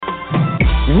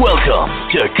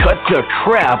Welcome to Cut the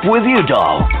Crap with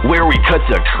Udall, where we cut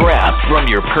the crap from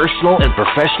your personal and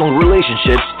professional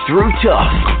relationships through tough,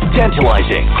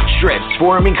 tantalizing,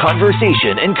 transforming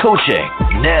conversation and coaching.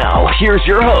 Now, here's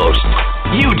your host,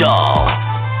 Udall.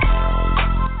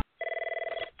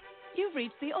 You've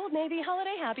reached the Old Navy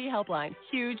Holiday Happy Helpline.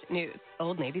 Huge news.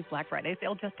 Old Navy's Black Friday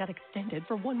sale just got extended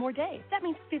for one more day. That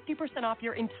means 50% off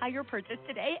your entire purchase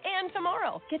today and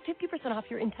tomorrow. Get 50% off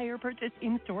your entire purchase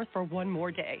in stores for one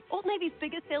more day. Old Navy's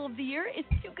biggest sale of the year is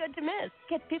too good to miss.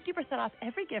 Get 50% off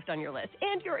every gift on your list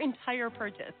and your entire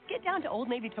purchase. Get down to Old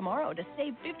Navy tomorrow to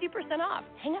save 50% off.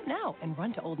 Hang up now and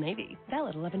run to Old Navy.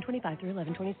 Valid 11/25 through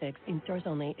 11/26. In stores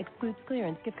only. Excludes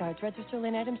clearance, gift cards, register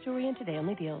lane items, jewelry, and today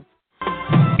only deals.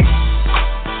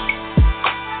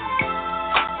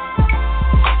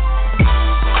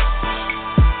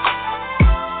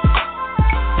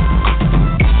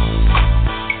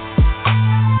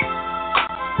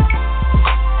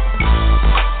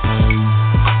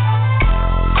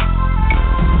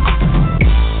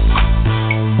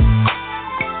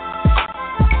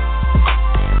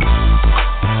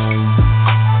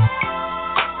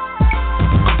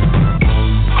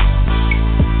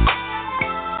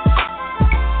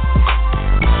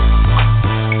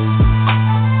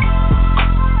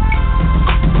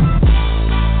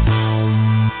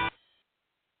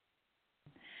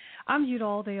 I'm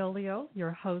Udall,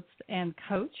 your host and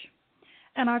coach,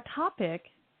 and our topic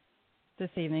this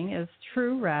evening is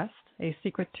true rest, a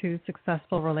secret to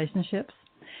successful relationships.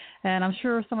 And I'm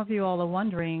sure some of you all are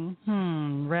wondering,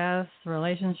 rest,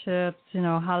 relationships,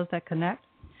 how does that connect?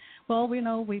 Well, we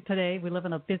know today we live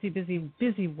in a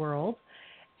busy world,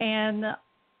 and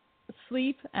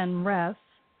sleep and rest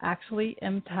actually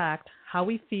impact how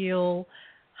we feel,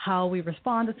 how we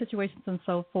respond to situations and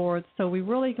so forth. So we're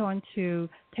really going to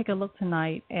take a look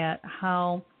tonight at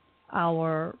how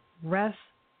our rest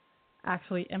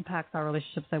actually impacts our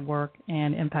relationships at work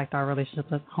and impact our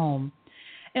relationships at home.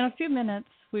 In a few minutes,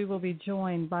 we will be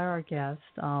joined by our guest,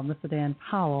 Mr. Dan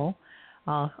Powell,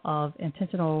 of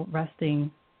Intentional Resting,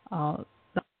 out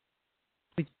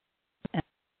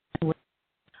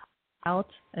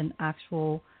an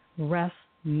actual rest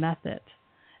method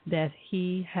that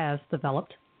he has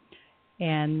developed.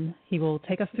 And he will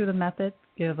take us through the method,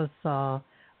 give us a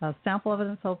sample of it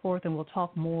and so forth, and we'll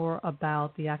talk more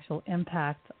about the actual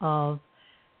impact of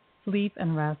sleep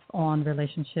and rest on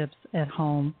relationships at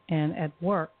home and at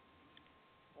work.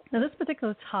 Now, this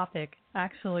particular topic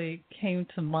actually came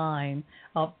to mind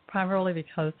primarily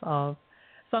because of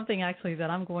something actually that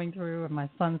I'm going through and my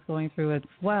son's going through as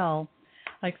well.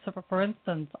 Like, so for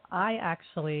instance, I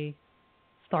actually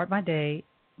start my day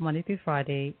Monday through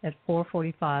Friday at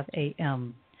 4:45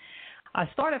 a.m. I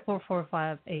start at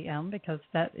 4:45 a.m. because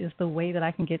that is the way that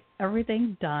I can get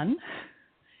everything done,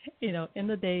 in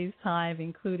the day's time,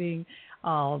 including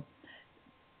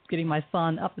getting my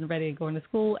son up and ready and going to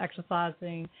school,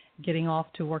 exercising, getting off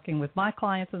to working with my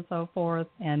clients and so forth,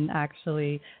 and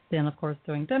actually then, of course,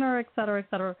 doing dinner, et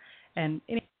cetera, and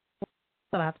anything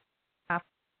that I have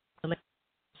to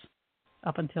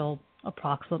up until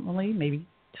approximately maybe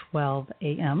 12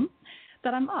 a.m.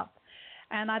 that I'm up.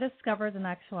 And I discovered in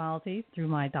actuality through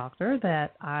my doctor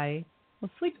that I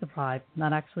was sleep deprived,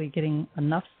 not actually getting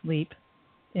enough sleep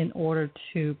in order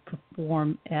to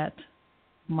perform at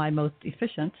my most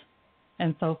efficient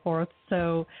and so forth.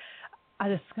 So I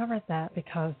discovered that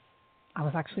because I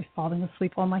was actually falling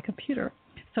asleep on my computer.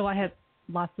 So I had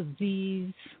lots of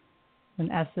Z's and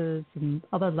S's and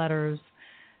other letters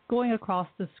going across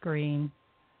the screen.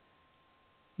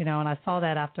 And I saw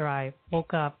that after I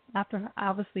woke up, after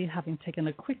obviously having taken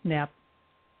a quick nap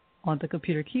on the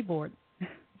computer keyboard.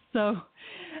 So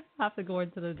after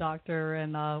going to the doctor,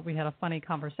 and we had a funny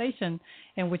conversation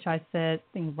in which I said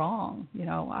things wrong.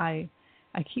 I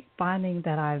keep finding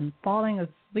that I'm falling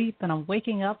asleep and I'm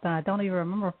waking up and I don't even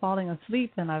remember falling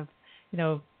asleep, and I've,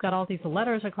 got all these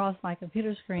letters across my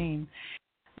computer screen.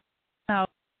 Now,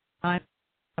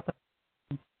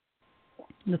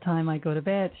 the time I go to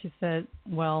bed, she said,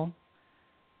 well,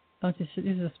 don't you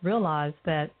just realize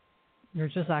that you're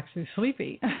just actually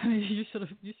sleepy? you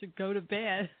should go to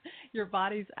bed. Your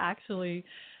body's actually,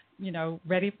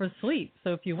 ready for sleep.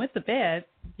 So if you went to bed,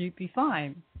 you'd be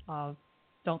fine.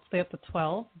 Don't stay up to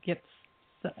 12. Get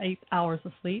 8 hours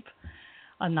of sleep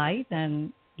a night,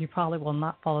 and you probably will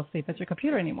not fall asleep at your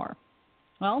computer anymore.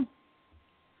 Well,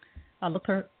 I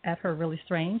looked at her really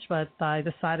strange, but I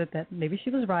decided that maybe she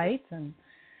was right, and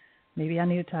maybe I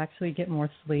needed to actually get more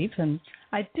sleep, and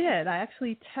I did. I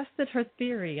actually tested her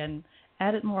theory and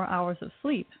added more hours of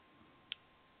sleep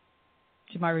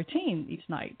to my routine each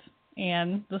night.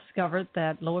 and discovered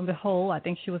that, lo and behold, I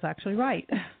think she was actually right,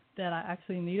 that I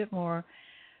actually needed more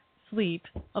sleep,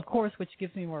 of course, which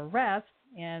gives me more rest,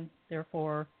 and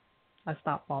therefore I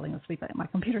stopped falling asleep at my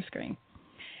computer screen.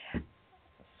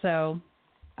 So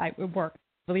it worked.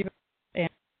 Believe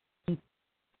it, and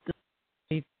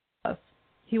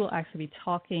he will actually be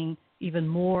talking even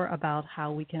more about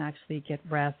how we can actually get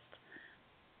rest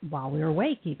while we're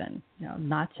awake, even,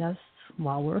 not just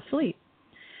while we're asleep.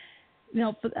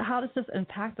 But how does this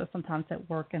impact us sometimes at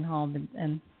work and home?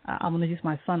 And I'm going to use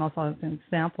my son also as an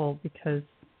example, because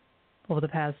over the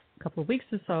past couple of weeks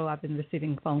or so, I've been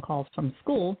receiving phone calls from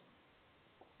school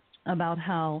about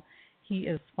how he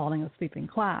is falling asleep in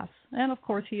class. And, of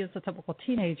course, he is a typical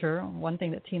teenager. One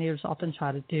thing that teenagers often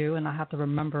try to do, and I have to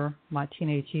remember my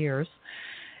teenage years,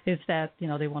 is that,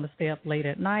 they want to stay up late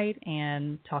at night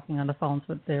and talking on the phones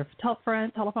with their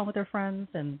telephone with their friends,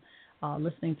 and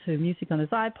listening to music on his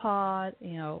iPod,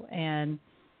 and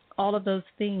all of those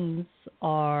things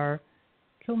are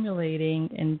accumulating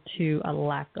into a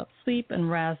lack of sleep and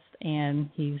rest, and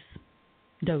he's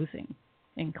dozing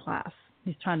in class.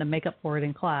 He's trying to make up for it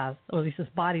in class, or at least his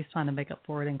body's trying to make up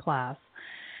for it in class.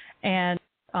 And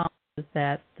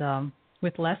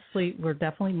with less sleep, we're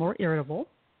definitely more irritable.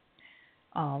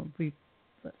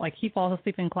 He falls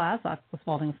asleep in class. I was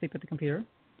falling asleep at the computer.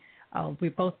 We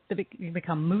both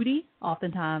become moody.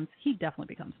 Oftentimes, he definitely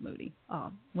becomes moody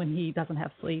when he doesn't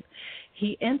have sleep.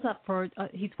 He ends up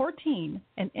he's 14,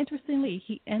 and interestingly,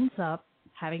 he ends up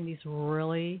having these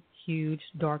really huge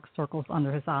dark circles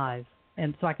under his eyes.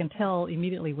 And so I can tell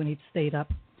immediately when he's stayed up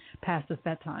past his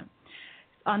bedtime.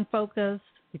 Unfocused.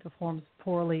 He performs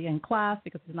poorly in class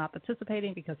because he's not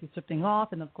participating, because he's drifting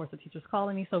off, and, of course, the teacher's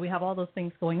calling me. So we have all those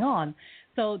things going on.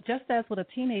 So just as with a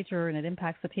teenager, and it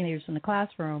impacts the teenagers in the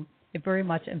classroom, it very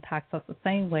much impacts us the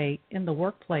same way in the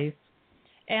workplace.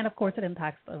 And, of course, it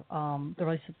impacts the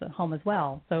relationships at home as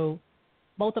well. So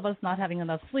both of us not having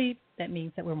enough sleep, that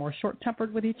means that we're more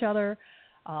short-tempered with each other.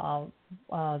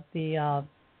 The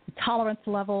tolerance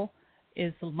level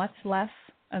is much less,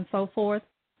 and so forth.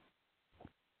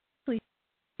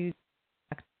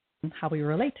 How we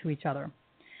relate to each other.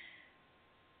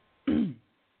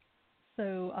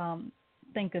 So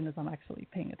thank goodness I'm actually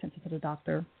paying attention to the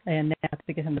doctor, and now I have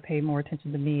to get him to pay more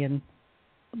attention to me and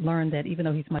learn that even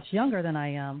though he's much younger than I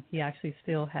am, he actually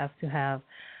still has to have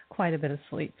quite a bit of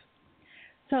sleep.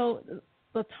 So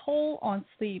the toll on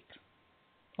sleep,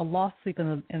 or lost sleep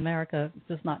in America, is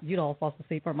just not Udall's loss of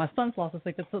sleep or my son's loss of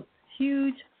sleep. It's a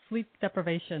huge sleep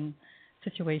deprivation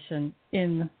situation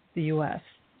in the U.S.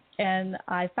 And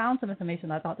I found some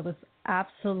information I thought that was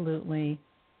absolutely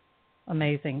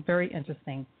amazing, very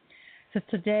interesting. So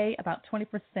today, about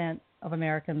 20% of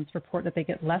Americans report that they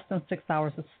get less than 6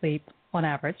 hours of sleep on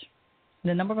average. And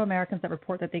the number of Americans that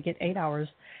report that they get 8 hours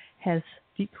has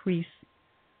decreased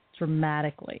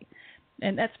dramatically.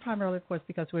 And that's primarily, of course,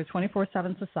 because we're a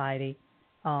 24/7 society.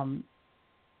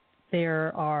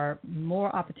 There are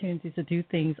more opportunities to do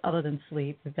things other than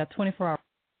sleep. We've got 24 hours.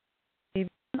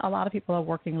 A lot of people are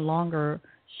working longer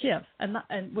shifts. And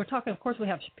we're talking, of course, we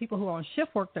have people who are on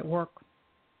shift work that work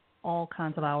all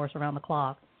kinds of hours around the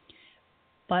clock.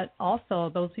 But also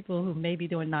those people who may be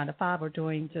doing 9 to 5 or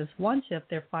doing just one shift,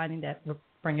 they're finding that we're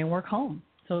bringing work home.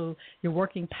 So you're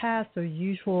working past the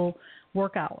usual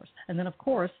work hours. And then, of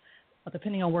course,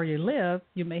 depending on where you live,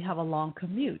 you may have a long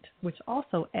commute, which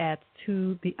also adds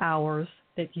to the hours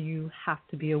that you have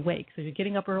to be awake. So you're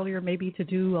getting up earlier maybe to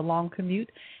do a long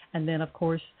commute, and then, of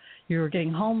course, you're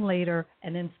getting home later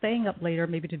and then staying up later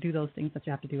maybe to do those things that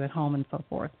you have to do at home and so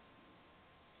forth.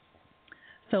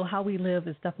 So how we live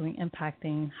is definitely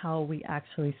impacting how we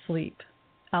actually sleep.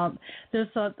 There's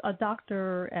a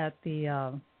doctor at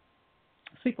the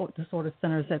Sleep Disorder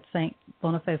Centers at St.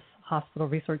 Boniface Hospital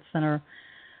Research Center.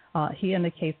 He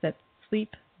indicates that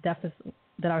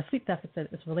our sleep deficit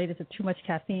is related to too much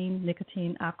caffeine,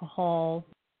 nicotine, alcohol.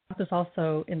 Doctors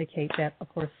also indicate that, of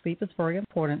course, sleep is very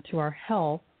important to our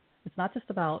health. It's not just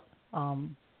about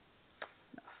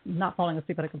not falling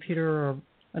asleep at a computer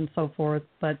and so forth,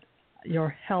 but your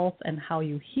health and how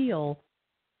you heal.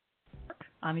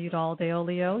 I'm Udall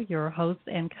Deolio, your host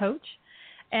and coach.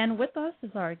 And with us is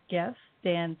our guest,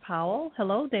 Dan Powell.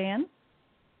 Hello, Dan.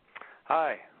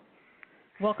 Hi.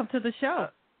 Welcome to the show.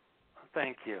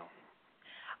 Thank you.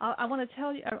 I want to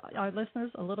tell you, our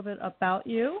listeners a little bit about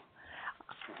you.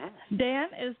 Mm-hmm. Dan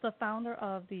is the founder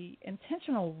of the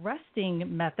Intentional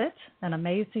Resting Method, an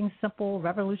amazing, simple,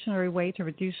 revolutionary way to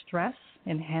reduce stress,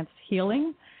 enhance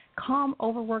healing, calm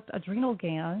overworked adrenal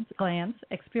glands,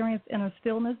 experience inner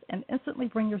stillness, and instantly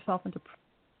bring yourself into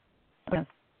presence.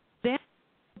 Dan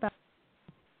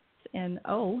in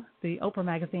the Oprah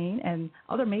magazine, and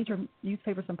other major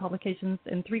newspapers and publications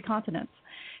in 3 continents.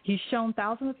 He's shown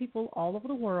thousands of people all over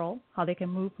the world how they can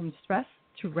move from stress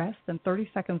to rest in 30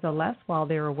 seconds or less while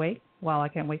they're awake. Wow, I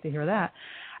can't wait to hear that.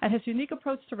 And his unique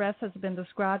approach to rest has been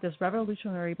described as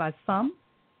revolutionary by some.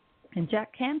 And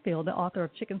Jack Canfield, the author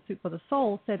of Chicken Soup for the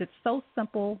Soul, said it's so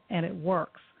simple and it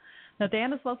works. Now,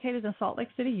 Dan is located in Salt Lake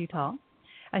City, Utah.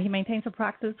 He maintains a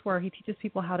practice where he teaches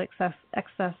people how to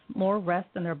access more rest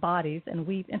in their bodies and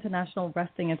weave international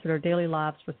resting into their daily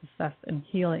lives for success and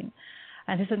healing.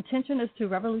 And his intention is to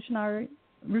revolutionize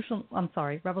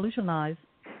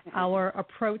our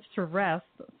approach to rest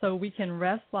so we can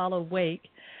rest while awake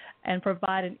and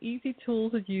provide an easy tool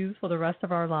to use for the rest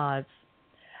of our lives.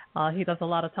 He does a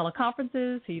lot of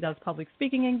teleconferences. He does public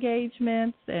speaking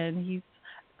engagements, and he's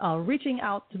reaching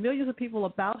out to millions of people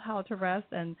about how to rest,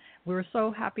 and we're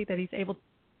so happy that he's able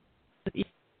to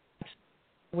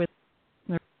with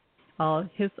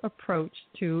his approach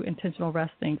to intentional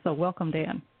resting. So welcome,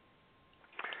 Dan.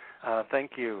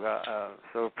 Thank you.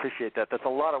 So appreciate that. That's a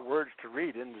lot of words to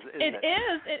read, isn't it? It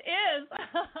is.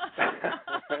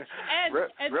 and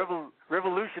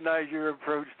revolutionize your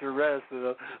approach to rest.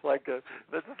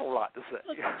 That's just a lot to say.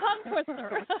 Tongue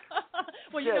twister.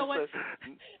 Well, you know what?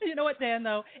 You know what, Dan?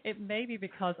 Though it may be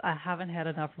because I haven't had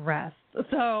enough rest.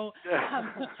 So,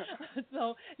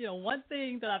 one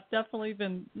thing that I've definitely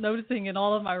been noticing in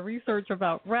all of my research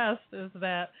about rest is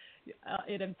that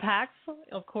it impacts,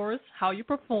 of course, how you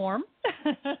perform.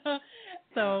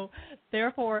 So,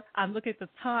 therefore, I'm looking at the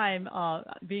time.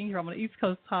 Being here, I'm on East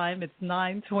Coast time. It's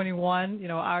 9:21.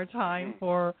 Our time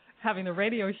for having the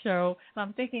radio show. And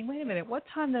I'm thinking, wait a minute, what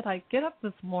time did I get up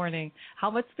this morning? How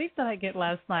much sleep did I get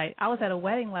last night? I was at a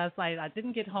wedding last night. I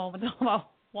didn't get home until about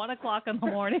 1 o'clock in the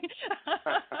morning.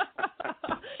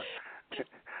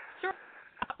 Sure.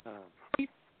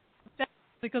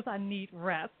 Because I need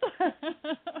rest.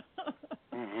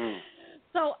 Mm-hmm.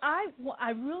 So I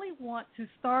really want to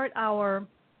start our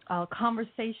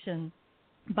conversation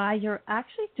by you're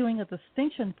actually doing a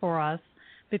distinction for us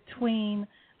between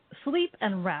sleep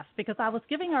and rest, because I was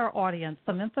giving our audience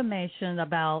some information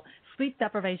about sleep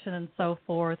deprivation and so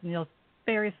forth, and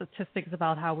various statistics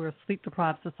about how we're a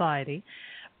sleep-deprived society.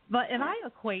 And I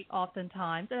equate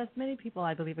oftentimes, as many people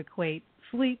I believe equate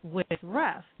sleep with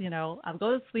rest. I'm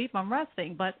going to sleep, I'm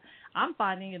resting, but I'm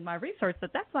finding in my research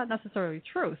that that's not necessarily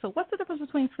true. So what's the difference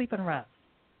between sleep and rest?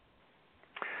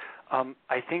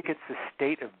 I think it's a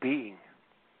state of being.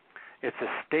 It's a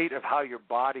state of how your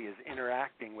body is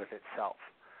interacting with itself.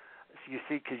 So you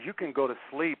see, because you can go to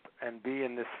sleep and be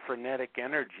in this frenetic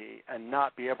energy and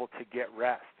not be able to get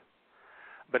rest.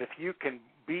 But if you can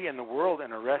be in the world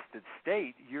in a rested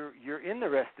state, you're in the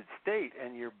rested state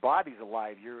and your body's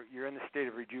alive. You're in the state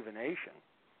of rejuvenation.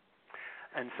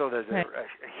 And so there's a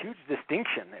huge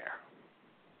distinction there.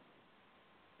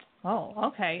 Oh,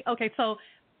 okay. Okay, so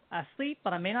I sleep,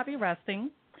 but I may not be resting,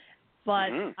 but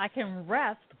I can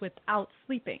rest without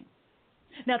sleeping.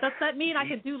 Now, does that mean I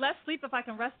can do less sleep if I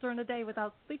can rest during the day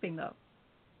without sleeping, though?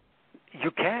 You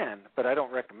can, but I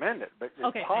don't recommend it, but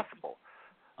it's possible.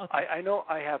 Okay. I know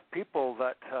I have people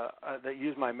that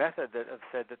use my method that have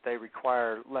said that they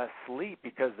require less sleep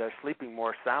because they're sleeping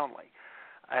more soundly.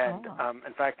 And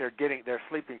in fact, they're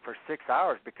sleeping for 6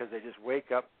 hours because they just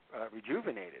wake up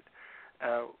rejuvenated,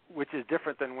 which is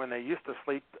different than when they used to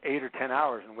sleep 8 or 10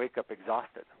 hours and wake up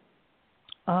exhausted.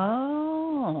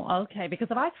 Oh, okay. Because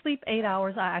if I sleep 8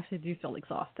 hours, I actually do feel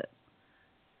exhausted.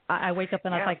 I wake up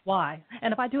and I'm like, why?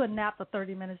 And if I do a nap for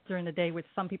 30 minutes during the day, which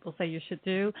some people say you should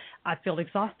do, I feel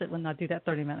exhausted when I do that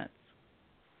 30 minutes.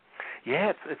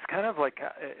 Yeah, it's kind of like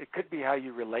it could be how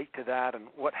you relate to that and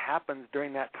what happens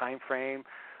during that time frame.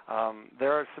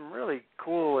 There are some really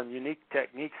cool and unique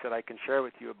techniques that I can share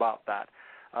with you about that.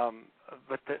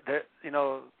 But there's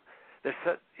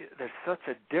such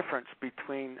a difference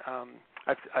between.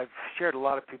 I've shared a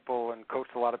lot of people and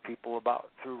coached a lot of people about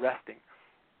through resting,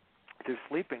 through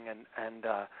sleeping, and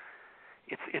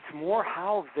it's more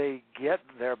how they get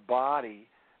their body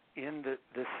in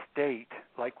the state,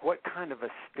 like what kind of a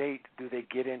state do they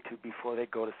get into before they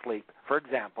go to sleep. For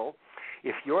example,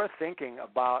 if you're thinking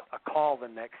about a call the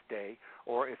next day,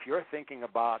 or if you're thinking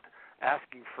about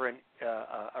asking for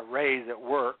a raise at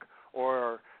work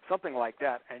or something like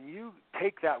that, and you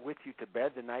take that with you to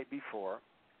bed the night before,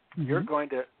 you're going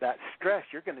to, that stress,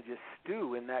 you're going to just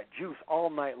stew in that juice all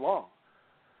night long.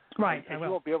 Right. And you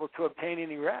won't be able to obtain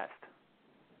any rest.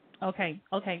 Okay,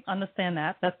 understand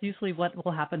that. That's usually what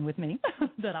will happen with me,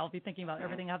 that I'll be thinking about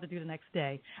everything I have to do the next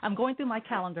day. I'm going through my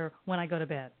calendar when I go to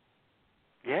bed.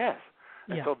 Yes.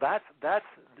 And so that's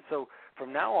so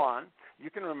from now on, you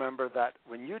can remember that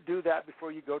when you do that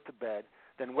before you go to bed,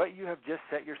 then what you have just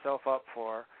set yourself up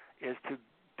for is to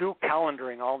do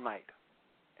calendaring all night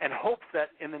and hopes that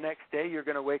in the next day you're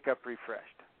going to wake up refreshed.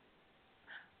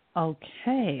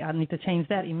 Okay, I need to change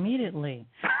that immediately.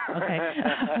 Okay.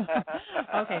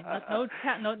 Okay,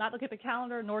 not look at the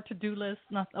calendar, nor to-do list.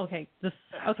 Okay,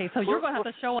 so you're going to have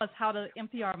to show us how to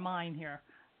empty our mind here.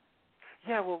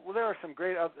 Yeah, well, there are some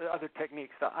great other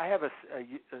techniques. I have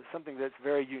something that's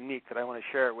very unique that I want to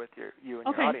share with you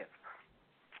and your audience.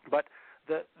 But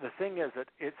the thing is that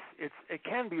it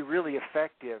can be really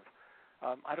effective.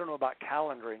 I don't know about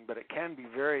calendaring, but it can be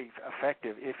very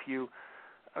effective if you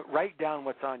write down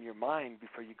what's on your mind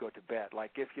before you go to bed.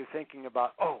 Like if you're thinking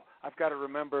about, I've got to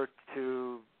remember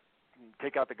to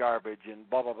take out the garbage and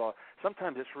blah, blah, blah.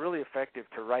 Sometimes it's really effective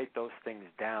to write those things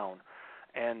down.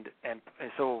 And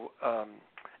so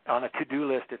on a to-do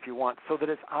list if you want, so that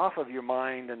it's off of your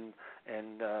mind and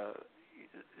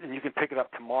you can pick it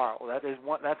up tomorrow.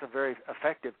 That's a very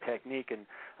effective technique, and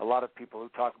a lot of people who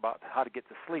talk about how to get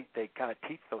to sleep, they kind of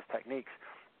teach those techniques.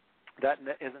 That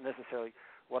isn't necessarily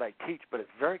what I teach, but it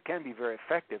can be very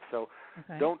effective. So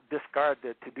don't discard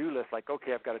the to-do list like,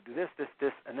 okay, I've got to do this,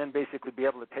 and then basically be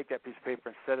able to take that piece of paper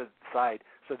and set it aside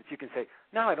so that you can say,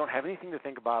 now I don't have anything to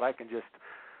think about. I can just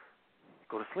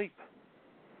go to sleep.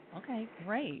 Okay,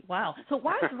 great. Wow. So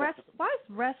why is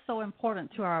rest so important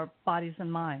to our bodies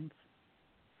and minds?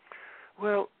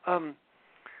 Well,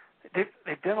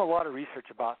 they've done a lot of research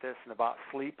about this and about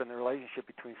sleep and the relationship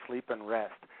between sleep and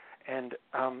rest. And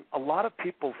a lot of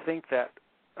people think that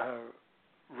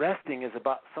resting is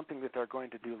about something that they're going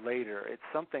to do later. It's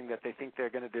something that they think they're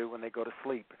going to do when they go to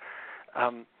sleep.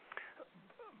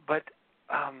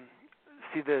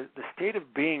 See, the state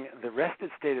of being, the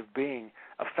rested state of being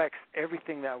affects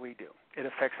everything that we do. It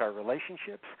affects our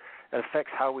relationships. It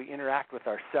affects how we interact with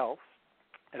ourselves.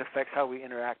 It affects how we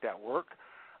interact at work.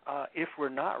 If we're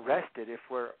not rested,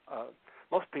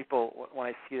 most people, when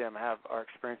I see them, are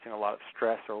experiencing a lot of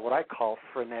stress or what I call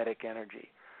frenetic energy.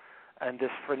 And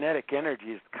this frenetic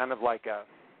energy is kind of like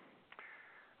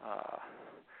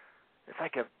it's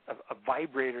like a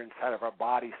vibrator inside of our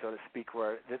body, so to speak,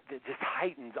 where it just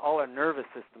heightens all our nervous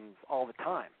systems all the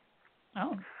time.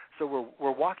 Oh. So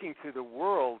we're walking through the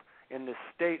world in this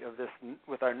state of this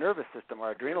with our nervous system.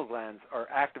 Our adrenal glands are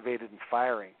activated and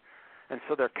firing, and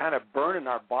so they're kind of burning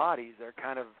our bodies. They're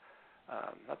kind of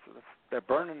they're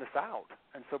burning us out.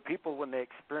 And so people, when they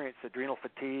experience adrenal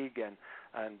fatigue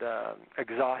and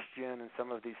exhaustion and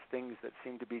some of these things that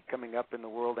seem to be coming up in the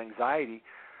world, anxiety,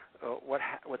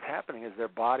 what's happening is their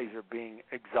bodies are being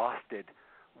exhausted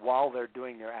while they're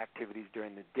doing their activities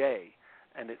during the day,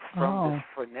 and it's from this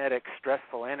frenetic,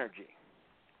 stressful energy.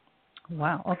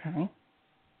 Wow. Okay.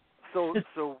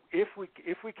 So if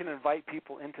we can invite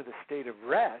people into the state of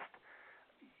rest,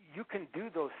 you can do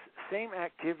those same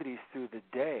activities through the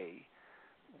day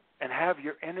and have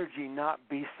your energy not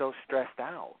be so stressed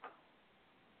out.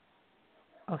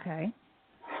 Okay.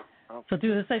 So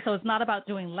it's not about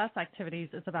doing less activities,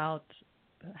 it's about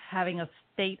having a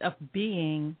state of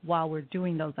being while we're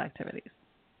doing those activities.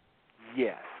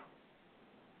 Yes.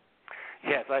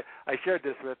 Yes, I shared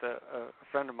this with a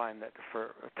friend of mine that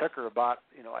took her about,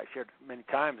 I shared many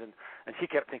times, and she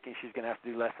kept thinking she's going to have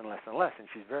to do less and less and less, and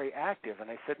she's very active.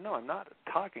 And I said, no, I'm not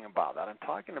talking about that. I'm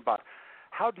talking about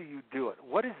how do you do it?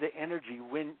 What is the energy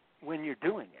when you're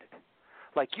doing it?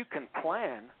 Like you can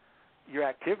plan your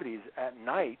activities at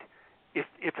night if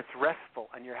it's restful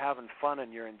and you're having fun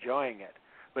and you're enjoying it.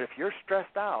 But if you're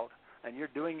stressed out and you're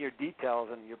doing your details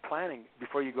and you're planning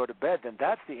before you go to bed, then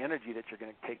that's the energy that you're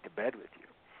going to take to bed with you.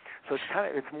 So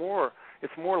it's more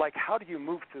like how do you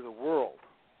move through the world?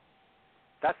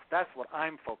 That's what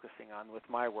I'm focusing on with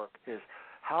my work, is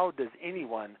how does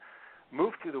anyone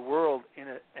move through the world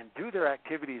and do their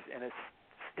activities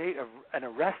in a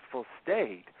restful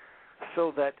state,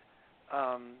 so that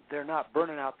they're not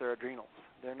burning out their adrenals.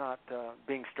 They're not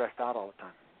being stressed out all the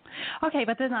time. Okay,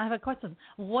 but then I have a question.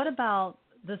 What about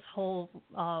this whole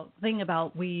thing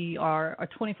about we are a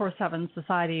 24/7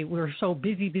 society? We're so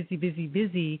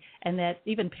busy, and that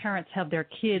even parents have their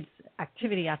kids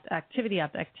activity after activity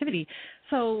after activity.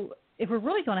 So if we're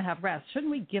really going to have rest,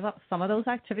 shouldn't we give up some of those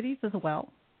activities as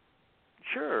well?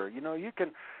 Sure. You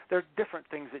can. There are different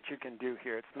things that you can do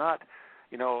here. It's not.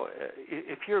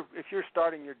 If you're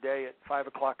starting your day at 5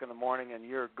 o'clock in the morning and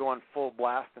you're going full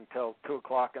blast until 2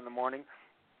 o'clock in the morning,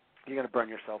 you're going to burn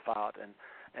yourself out.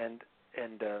 And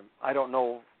I don't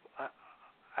know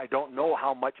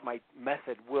how much my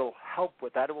method will help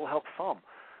with that. It will help some,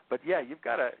 but yeah, you've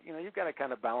got to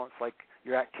kind of balance like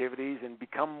your activities and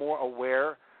become more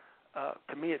aware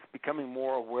to me, it's becoming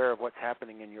more aware of what's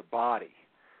happening in your body.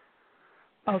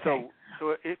 Okay.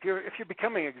 So if you're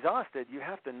becoming exhausted, you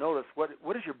have to notice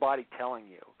what is your body telling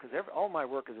you, because all my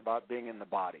work is about being in the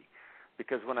body.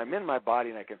 Because when I'm in my body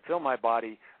and I can feel my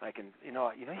body, and I can, you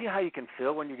know how you can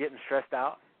feel when you're getting stressed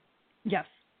out? Yes.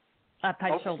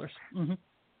 Tight shoulders. Mm-hmm.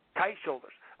 Tight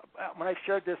shoulders. When I've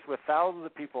shared this with thousands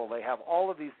of people, they have all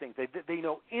of these things. They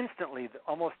know instantly,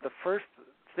 almost the first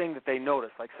thing that they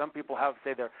notice. Like some people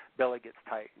say their belly gets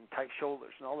tight and tight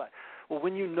shoulders and all that. Well,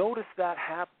 when you notice that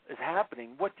is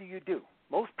happening, what do?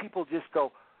 Most people just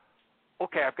go,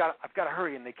 okay, I've got to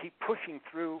hurry, and they keep pushing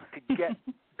through to get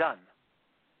done.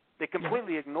 They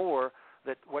completely ignore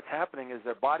that what's happening is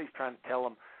their body's trying to tell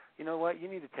them, you know what, you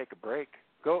need to take a break.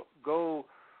 Go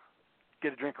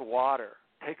get a drink of water,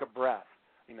 take a breath,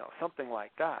 something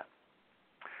like that.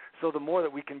 So the more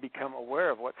that we can become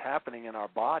aware of what's happening in our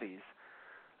bodies,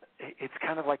 it's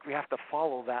kind of like we have to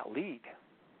follow that lead.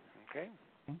 Okay?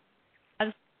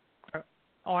 Our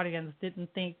audience didn't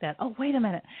think that, oh, wait a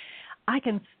minute, I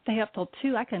can stay up till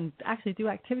 2. I can actually do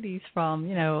activities from,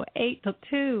 8 to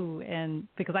 2, and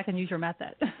because I can use your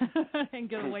method and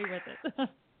get away with it.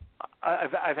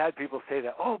 I've had people say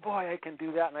that, oh, boy, I can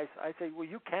do that. And I say, well,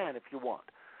 you can if you want,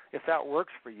 if that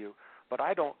works for you. But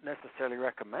I don't necessarily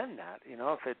recommend that.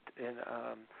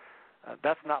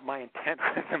 That's not my intent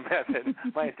with the method.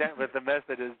 My intent with the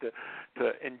method is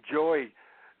to enjoy,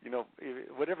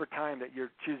 whatever time that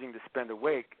you're choosing to spend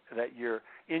awake, that you're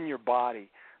in your body,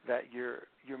 that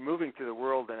you're moving through the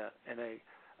world in a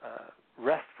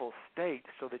restful state,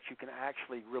 so that you can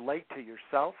actually relate to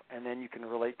yourself, and then you can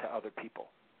relate to other people.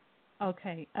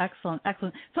 Okay, excellent.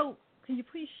 So can you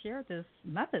please share this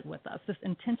method with us, this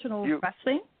intentional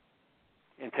resting?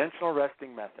 Intentional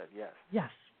resting method, yes.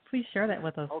 Yes, please share that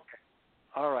with us. Okay,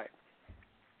 all right.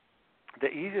 The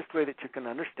easiest way that you can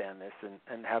understand this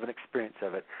and have an experience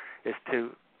of it is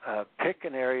to pick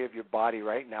an area of your body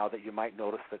right now that you might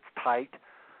notice that's tight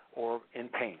or in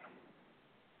pain.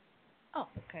 Oh,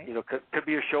 okay. Could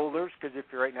be your shoulders, because if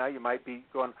you're right now, you might be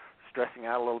stressing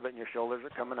out a little bit and your shoulders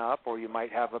are coming up, or you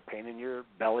might have a pain in your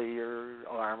belly or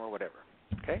arm or whatever.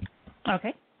 Okay?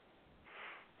 Okay.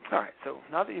 All right, so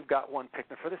now that you've got one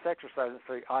picked, for this exercise and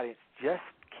for the audience, just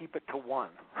keep it to one.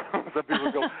 Some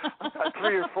people go, I've got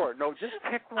 3 or 4. No, just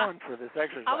pick one for this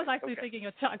exercise. I was actually thinking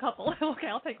a couple. Okay,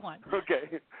 I'll take one.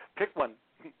 Okay, pick one.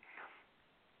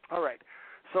 All right,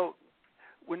 so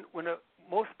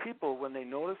most people, when they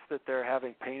notice that they're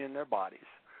having pain in their bodies,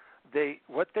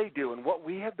 what they do, and what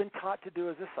we have been taught to do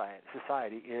as a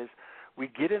society, is we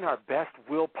get in our best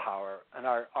willpower and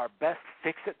our best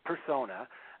fix-it persona,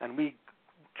 and we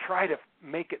try to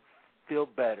make it feel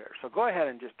better. So go ahead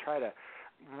and just try to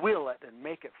will it and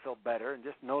make it feel better, and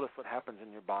just notice what happens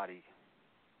in your body.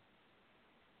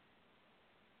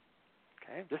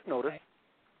 Okay, just notice. Okay.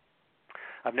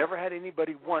 I've never had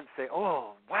anybody once say,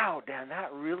 oh, wow, Dan,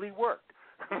 that really worked.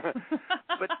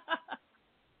 But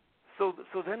so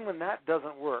then when that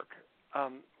doesn't work,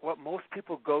 what most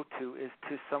people go to is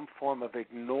to some form of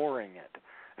ignoring it.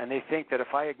 And they think that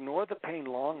if I ignore the pain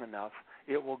long enough,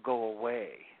 it will go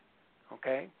away.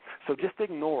 Okay? So just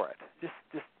ignore it.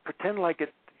 Just pretend like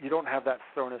you don't have that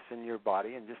soreness in your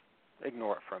body, and just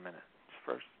ignore it for a minute, just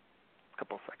for a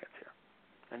couple of seconds here.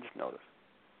 And just notice.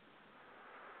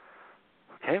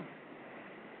 Okay?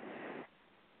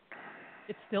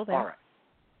 It's still there. All right.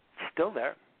 Still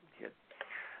there. Good.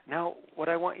 Now, what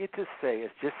I want you to say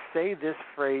is just say this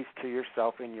phrase to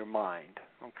yourself in your mind.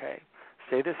 Okay?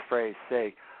 Say this phrase.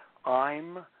 Say,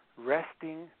 I'm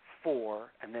resting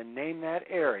for, and then name that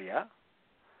area.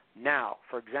 Now,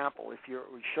 for example, if your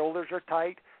shoulders are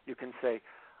tight, you can say,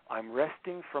 I'm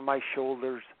resting for my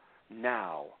shoulders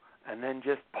now, and then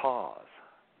just pause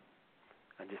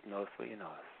and just notice what you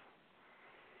notice.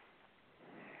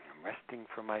 I'm resting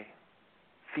for my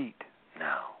feet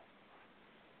now.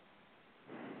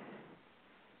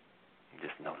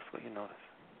 Just notice what you notice.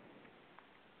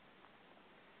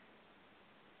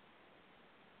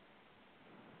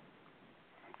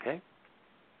 Okay?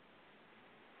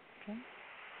 Okay.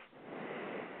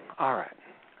 All right.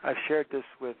 I've shared this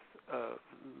with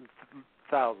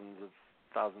thousands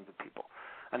of people.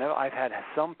 And I've had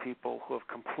some people who have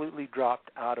completely dropped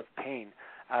out of pain,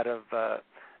 out of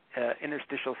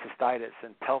interstitial cystitis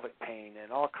and pelvic pain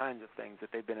and all kinds of things that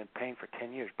they've been in pain for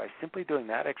 10 years by simply doing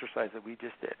that exercise that we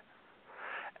just did.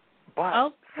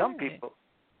 But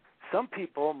some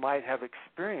people might have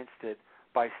experienced it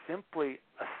by simply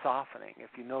a softening, if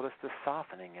you notice the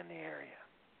softening in the area.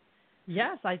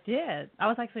 Yes, I did. I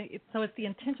was actually, so it's the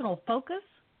intentional focus?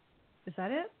 Is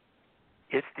that it?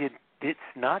 It's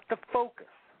not the focus.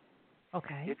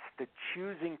 Okay. It's the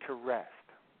choosing to rest.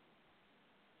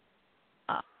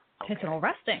 Intentional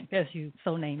resting, as you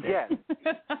so named it.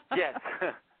 Yes. Yes.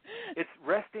 It's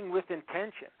resting with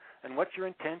intention. And what's your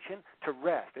intention? To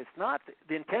rest. It's not,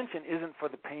 the intention isn't for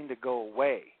the pain to go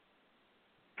away.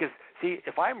 Because, see,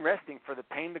 if I'm resting for the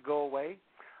pain to go away,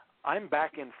 I'm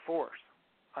back in force.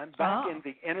 I'm back in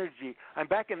the energy. I'm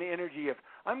back in the energy of,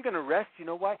 I'm going to rest. You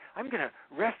know why? I'm going to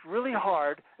rest really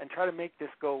hard and try to make this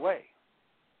go away.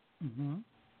 Mm-hmm.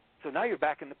 So now you're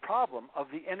back in the problem of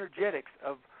the energetics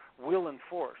of will and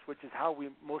force, which is how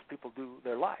most people do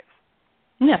their lives.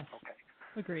 Yes. Okay.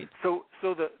 Agreed. So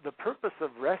the purpose of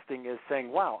resting is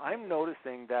saying, wow, I'm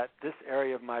noticing that this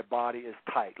area of my body is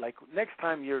tight. Like next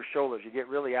time your shoulders, you get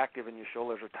really active and your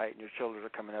shoulders are tight and your shoulders are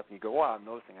coming up and you go, wow, I'm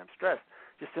noticing I'm stressed.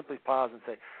 Just simply pause and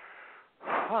say,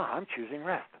 I'm choosing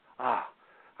rest.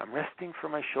 I'm resting for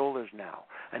my shoulders now.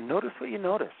 And notice what you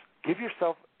notice. Give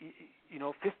yourself,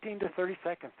 15 to 30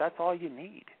 seconds. That's all you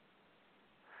need.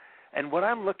 And what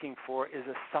I'm looking for is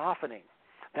a softening.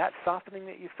 That softening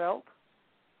that you felt,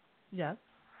 yes,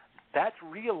 that's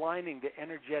realigning the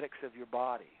energetics of your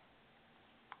body.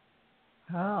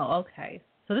 Oh, okay.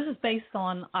 So this is based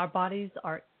on our body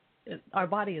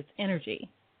is energy.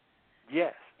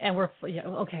 Yes. And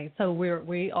okay. So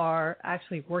we are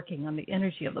actually working on the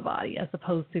energy of the body as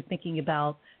opposed to thinking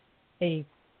about a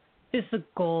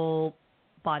physical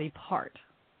body part.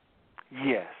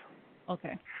 Yes.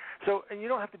 Okay. So, and you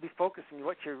don't have to be focusing.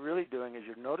 What you're really doing is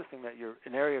you're noticing that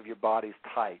an area of your body is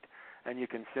tight, and you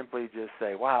can simply just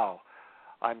say, wow,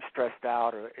 I'm stressed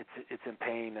out, or it's in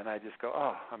pain, and I just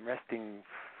go, I'm resting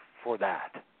for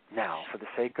that now, for the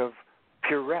sake of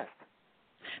pure rest.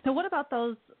 Now, what about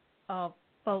those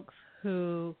folks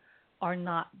who are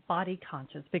not body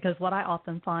conscious? Because what I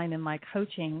often find in my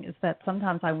coaching is that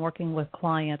sometimes I'm working with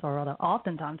clients, or rather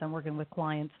oftentimes I'm working with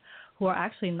clients who are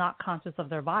actually not conscious of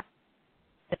their body.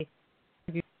 They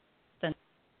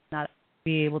not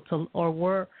be able to,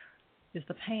 or is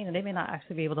the pain, and they may not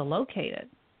actually be able to locate it.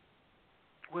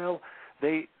 Well,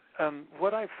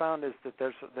 what I've found is that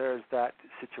there's that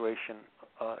situation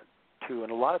too,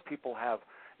 and a lot of people have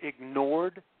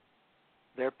ignored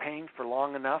their pain for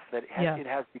long enough that it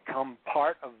has become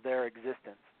part of their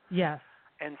existence. Yes.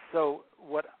 And so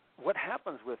what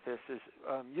happens with this is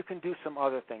you can do some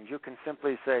other things. You can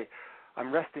simply say,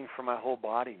 I'm resting for my whole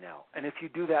body now. And if you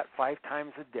do that 5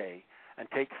 times a day and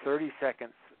take 30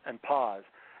 seconds and pause,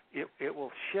 it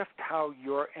will shift how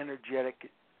your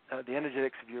the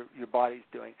energetics of your body's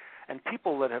doing. And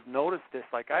people that have noticed this,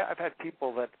 like I've had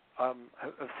people that have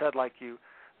said, like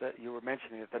that you were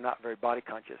mentioning, that they're not very body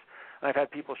conscious. And I've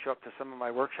had people show up to some of my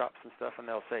workshops and stuff, and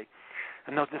I'll say,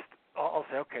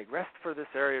 okay, rest for this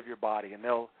area of your body, and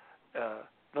they'll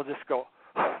just go,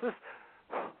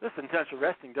 this intentional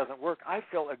resting doesn't work. I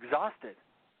feel exhausted,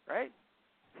 right?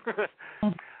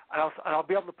 and I'll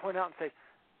be able to point out and say,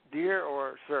 dear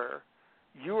or sir,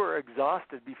 you were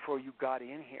exhausted before you got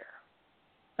in here.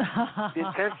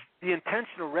 The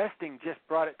intentional resting just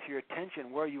brought it to your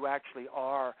attention where you actually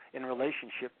are in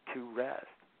relationship to rest.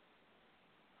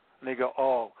 And they go,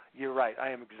 oh, you're right, I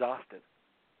am exhausted.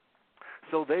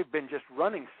 So they've been just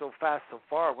running so fast so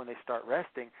far when they start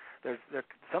resting.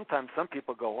 Sometimes some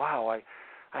people go, wow,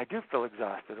 I do feel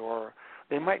exhausted, or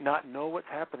they might not know what's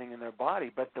happening in their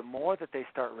body, but the more that they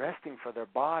start resting for their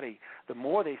body, the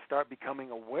more they start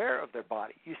becoming aware of their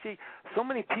body. You see, so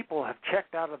many people have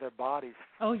checked out of their bodies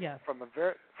from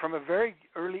a very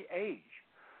early age.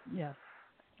 Yes,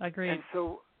 I agree. And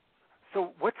so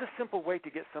what's a simple way to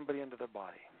get somebody into their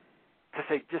body? To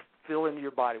say, just feel into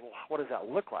your body. Well, what does that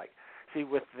look like? See,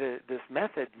 with this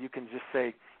method, you can just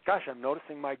say, gosh, I'm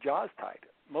noticing my jaw's tight.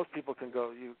 Most people can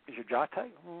go, is your jaw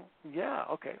tight? Well, yeah,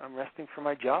 okay, I'm resting for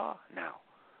my jaw now.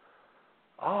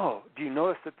 Oh, do you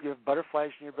notice that you have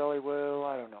butterflies in your belly? Well,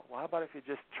 I don't know. Well, how about if you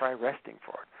just try resting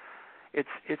for it?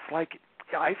 It's like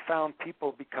I found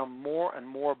people become more and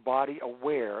more body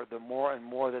aware the more and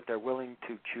more that they're willing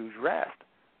to choose rest.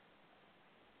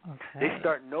 Okay. They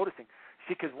start noticing.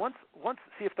 See, because once,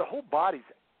 if the whole body's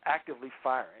actively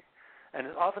firing, and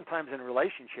oftentimes in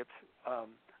relationships,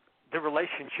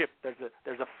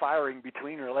 there's a firing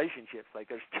between relationships. Like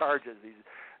there's charges. These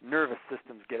nervous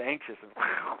systems get anxious,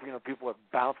 and people are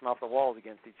bouncing off the walls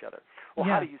against each other. Well,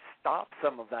 how do you stop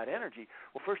some of that energy?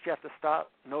 Well, first you have to start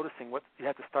noticing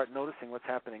what's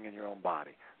happening in your own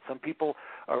body. Some people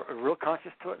are real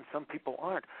conscious to it, and some people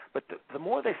aren't. But the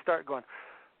more they start going,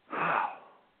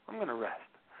 I'm going to rest,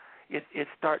 it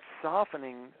starts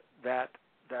softening that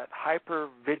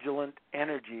hyper-vigilant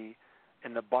energy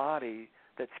in the body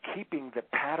that's keeping the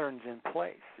patterns in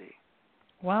place, see?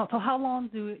 Wow. So how long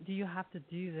do you have to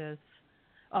do this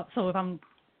So if I'm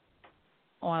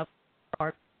on a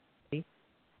part, how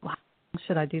long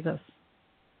should I do this?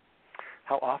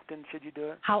 How often should you do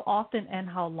it? How often and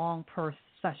how long per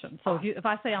session? So if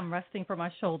I say I'm resting for my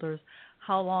shoulders,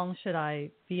 how long should I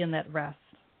be in that rest?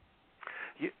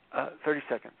 30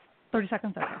 seconds. 30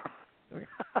 seconds? Okay.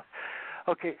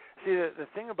 Okay. See, the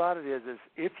thing about it is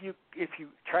if you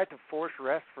try to force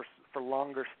rest for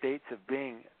longer states of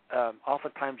being,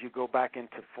 oftentimes you go back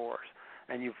into force,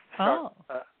 and you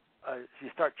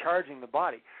start charging the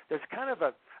body. There's kind of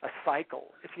a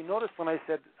cycle. If you notice when I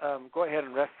said go ahead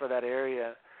and rest for that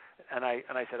area, and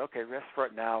I said okay, rest for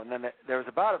it now, and then there was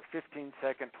about a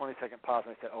 15-second, 20-second pause,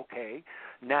 and I said okay,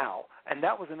 now, and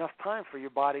that was enough time for your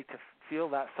body to feel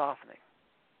that softening.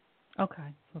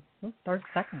 Okay, so 30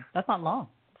 seconds. That's not long.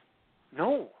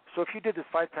 No. So if you did this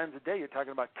 5 times a day, you're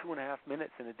talking about 2.5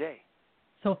 minutes in a day.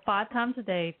 So 5 times a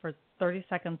day for 30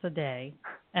 seconds a day,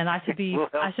 and I should be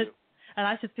I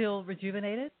should feel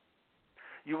rejuvenated.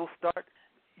 You will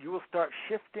start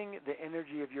shifting the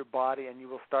energy of your body, and you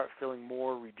will start feeling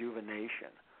more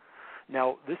rejuvenation.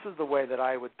 Now, this is the way that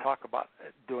I would talk about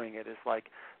doing it. It's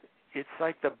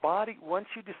like the body, once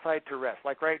you decide to rest,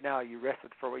 like right now you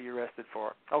rested for what you rested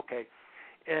for, okay,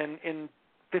 and in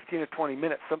 15 or 20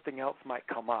 minutes something else might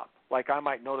come up. Like I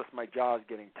might notice my jaw is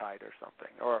getting tight or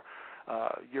something, or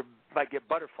you might get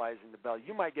butterflies in the belly.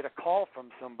 You might get a call from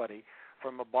somebody,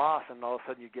 from a boss, and all of a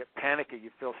sudden you get panicky, you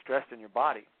feel stressed in your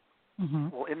body. Mm-hmm.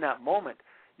 Well, in that moment,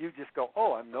 you just go,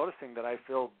 oh, I'm noticing that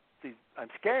I'm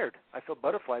scared. I feel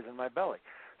butterflies in my belly.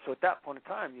 So at that point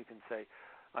in time, you can say,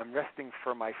 I'm resting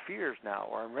for my fears now,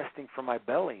 or I'm resting for my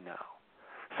belly now.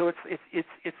 So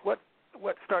it's what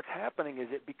starts happening is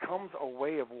it becomes a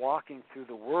way of walking through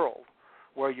the world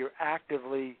where you're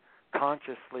actively,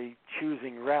 consciously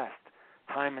choosing rest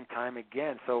time and time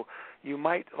again. So you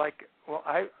might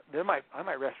I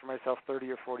might rest for myself 30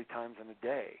 or 40 times in a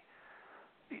day.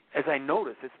 As I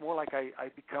notice, it's more like I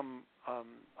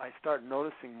start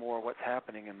noticing more what's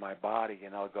happening in my body,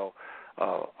 and I'll go,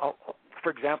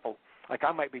 for example, like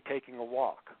I might be taking a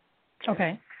walk.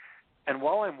 Okay. And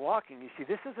while I'm walking, you see,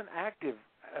 this is an active,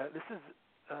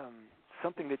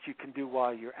 something that you can do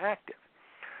while you're active.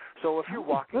 So if you're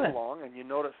walking along and you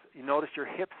notice your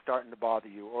hips starting to bother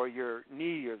you, or your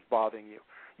knee is bothering you,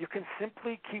 you can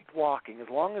simply keep walking as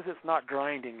long as it's not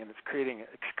grinding and it's creating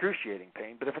excruciating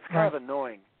pain. But if it's kind of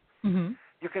annoying,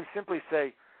 you can simply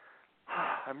say,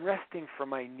 I'm resting for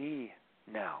my knee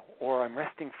now, or I'm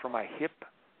resting for my hip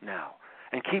now,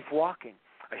 and keep walking.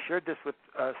 I shared this with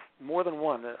more than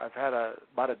one. I've had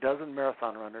about a dozen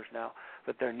marathon runners now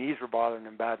that their knees were bothering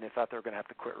them bad, and they thought they were going to have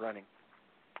to quit running.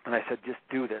 And I said, just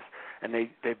do this. And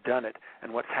they've done it.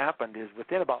 And what's happened is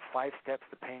within about 5 steps,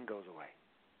 the pain goes away.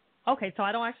 Okay, so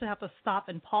I don't actually have to stop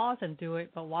and pause and do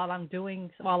it, but while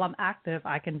I'm active,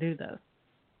 I can do this.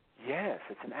 Yes,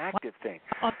 it's an active thing.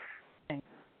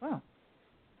 Wow.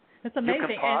 It's amazing. You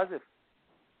can pause it.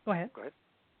 Go ahead. Go ahead.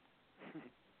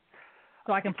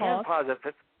 So I can pause?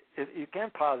 You can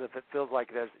pause if it feels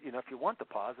like there's, if you want to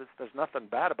pause, there's nothing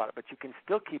bad about it, but you can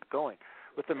still keep going.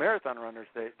 With the marathon runners,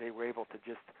 they were able to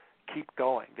just keep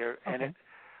going. And it,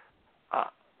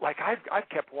 like I've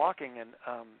kept walking, and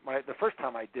the first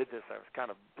time I did this, I was kind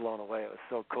of blown away. It was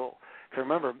so cool. So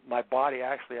remember, my body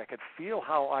actually, I could feel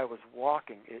how I was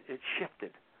walking. It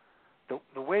shifted.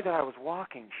 The way that I was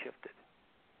walking shifted.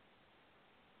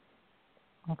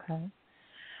 Okay.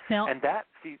 Now, and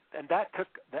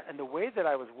the way that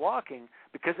I was walking,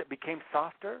 because it became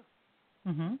softer,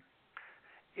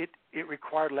 it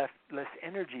required less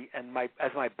energy, and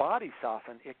as my body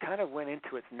softened, it kind of went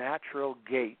into its natural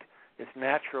gait, its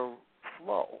natural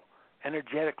flow,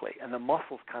 energetically, and the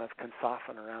muscles kind of can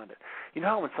soften around it. You know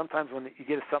how when sometimes when you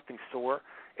get something sore,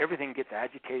 everything gets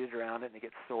agitated around it, and it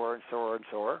gets sore and sore and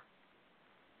sore?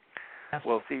 Yes.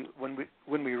 Well, see,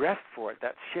 when we rest for it,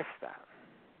 that shifts that.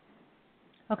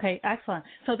 Okay, excellent.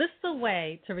 So this is a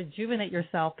way to rejuvenate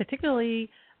yourself, particularly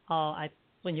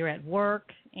when you're at work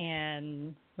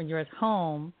and when you're at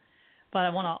home. But I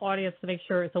want our audience to make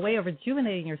sure it's a way of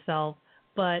rejuvenating yourself.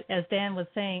 But as Dan was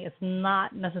saying, it's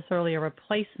not necessarily a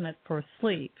replacement for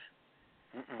sleep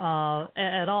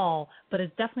at all. But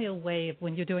it's definitely a way of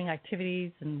when you're doing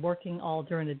activities and working all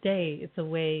during the day, it's a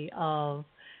way of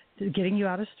getting you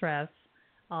out of stress,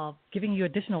 giving you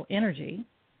additional energy.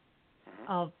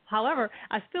 However,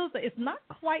 I still say it's not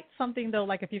quite something, though,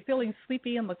 like if you're feeling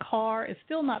sleepy in the car, it's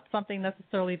still not something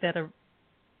necessarily that'll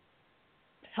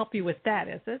help you with that,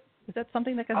 is it? Is that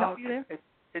something that can help you there?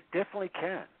 It definitely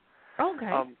can. Okay.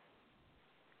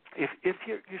 If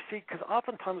you see, because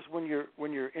oftentimes when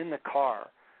you're in the car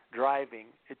driving,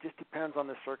 it just depends on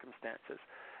the circumstances.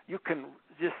 You can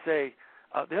just say,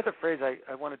 The other phrase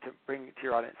I wanted to bring to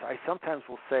your audience, I sometimes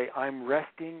will say, I'm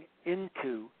resting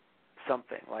into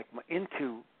something, like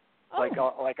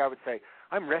I would say,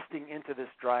 I'm resting into this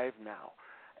drive now.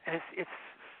 And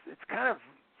it's kind of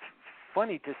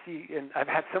funny to see, and I've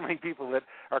had so many people that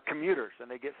are commuters, and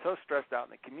they get so stressed out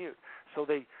in the commute. So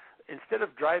they, instead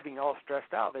of driving all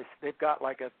stressed out, they've got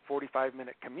like a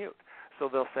 45-minute commute. So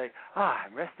they'll say,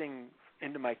 I'm resting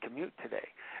into my commute today.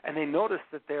 And they notice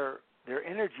that their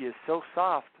energy is so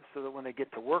soft so that when they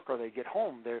get to work or they get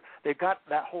home, they've got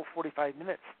that whole 45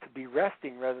 minutes to be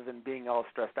resting rather than being all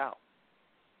stressed out.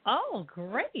 Oh,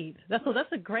 great. That's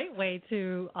a great way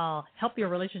to help your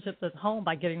relationships at home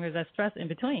by getting rid of that stress in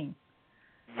between.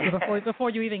 Yes. Before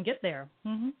you even get there.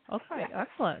 Mm-hmm. Okay,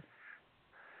 excellent.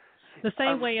 The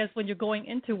same way as when you're going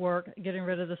into work, getting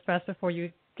rid of the stress before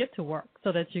you get to work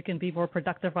so that you can be more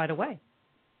productive right away.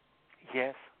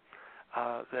 Yes.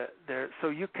 So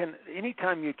you can,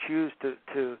 anytime you choose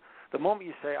to, the moment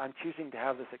you say, I'm choosing to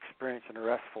have this experience in a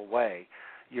restful way,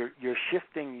 you're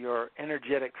shifting your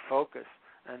energetic focus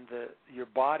and your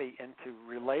body into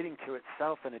relating to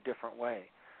itself in a different way.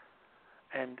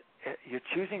 And you're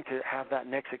choosing to have that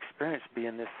next experience be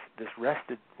in this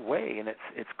rested way, and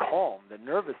it's calm. The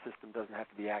nervous system doesn't have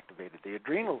to be activated. The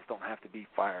adrenals don't have to be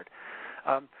fired.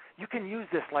 You can use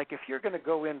this like if you're going to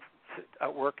go in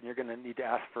at work and you're going to need to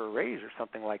ask for a raise or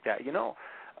something like that.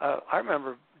 I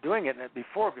remember doing it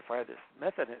before I had this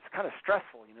method, and it's kind of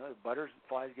stressful. The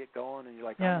butterflies get going, and you're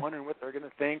like, I'm wondering what they're going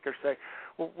to think or say.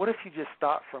 Well, what if you just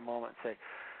stop for a moment and say,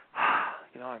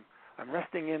 I'm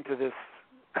resting into this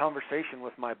conversation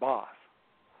with my boss,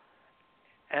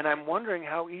 and I'm wondering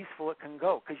how easeful it can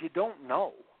go, because you don't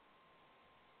know.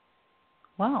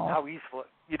 Wow.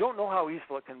 You don't know how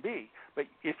easeful it can be, but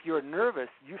if you're nervous,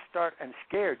 and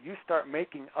scared, you start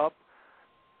making up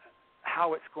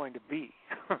how it's going to be.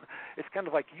 It's kind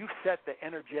of like you set the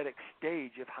energetic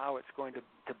stage of how it's going to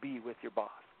be with your boss.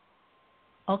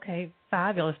 Okay,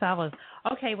 fabulous.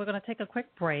 Okay, we're going to take a quick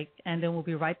break, and then we'll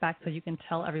be right back so you can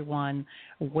tell everyone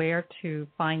where to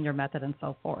find your method and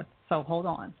so forth. So hold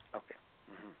on. Okay.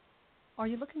 Mm-hmm. Are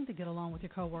you looking to get along with your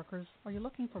coworkers? Are you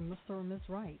looking for Mr. or Ms.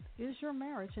 Right? Is your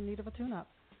marriage in need of a tune-up?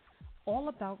 All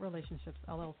About Relationships,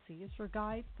 LLC is your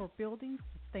guide for building,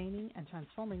 sustaining, and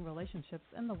transforming relationships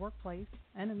in the workplace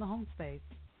and in the home space.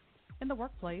 In the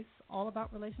workplace, All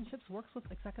About Relationships works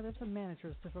with executives and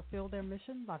managers to fulfill their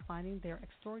mission by finding their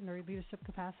extraordinary leadership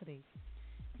capacity.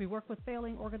 We work with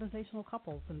failing organizational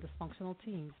couples and dysfunctional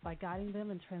teams by guiding them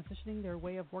in transitioning their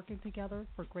way of working together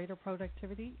for greater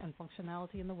productivity and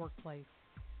functionality in the workplace.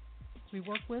 We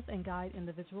work with and guide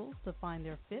individuals to find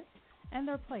their fit and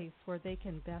their place where they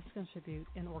can best contribute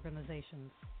in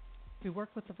organizations. We work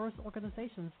with diverse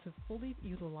organizations to fully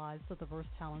utilize the diverse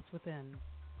talents within.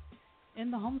 In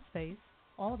the home space,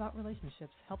 All About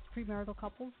Relationships helps premarital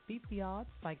couples beat the odds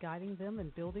by guiding them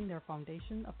in building their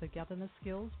foundation of togetherness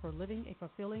skills for living a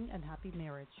fulfilling and happy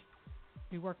marriage.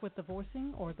 We work with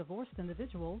divorcing or divorced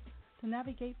individuals to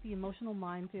navigate the emotional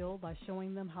minefield by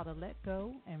showing them how to let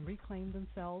go and reclaim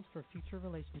themselves for future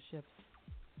relationships.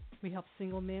 We help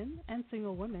single men and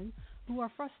single women who are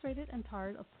frustrated and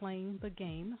tired of playing the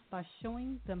game by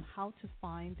showing them how to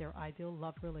find their ideal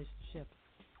love relationship.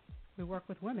 We work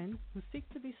with women who seek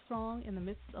to be strong in the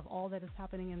midst of all that is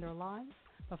happening in their lives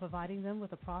by providing them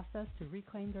with a process to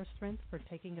reclaim their strength for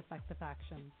taking effective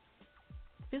action.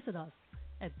 Visit us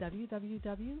at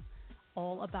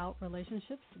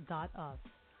www.allaboutrelationships.us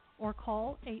or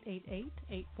call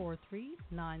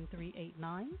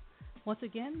 888-843-9389. Once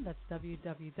again, that's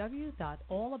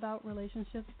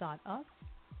www.allaboutrelationships.us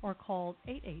or call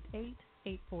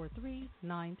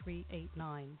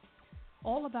 888-843-9389.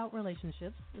 All About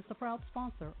Relationships is the proud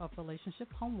sponsor of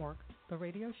Relationship Homework, the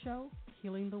radio show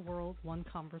healing the world one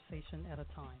conversation at a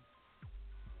time.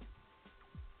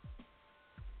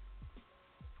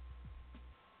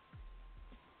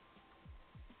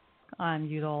 I'm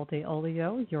Udall de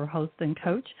Olio, your host and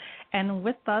coach, and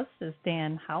with us is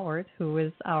Dan Howard, who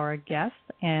is our guest,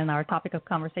 and our topic of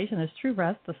conversation is True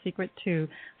Rest, the secret to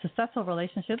successful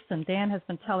relationships, and Dan has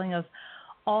been telling us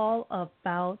all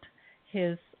about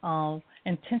his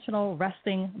intentional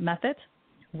resting method,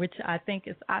 which I think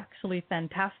is actually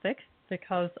fantastic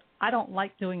because I don't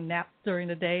like doing naps during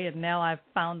the day, and now I've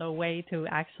found a way to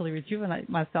actually rejuvenate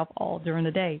myself all during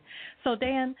the day. So,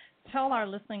 Dan, tell our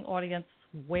listening audience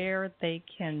where they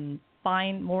can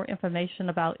find more information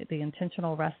about the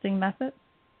intentional resting method.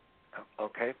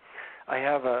 Okay. I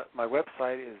have my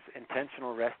website is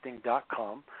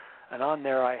intentionalresting.com, and on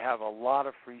there I have a lot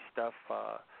of free stuff,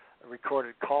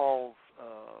 recorded calls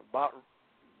about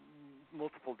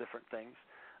multiple different things.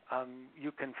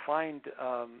 You can find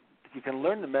you can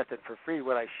learn the method for free,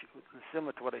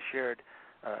 similar to what I shared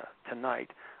tonight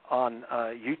on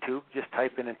YouTube. Just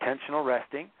type in intentional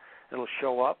resting. It'll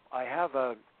show up. I have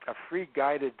a free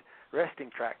guided resting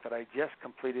track that I just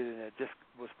completed, and it just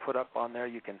was put up on there.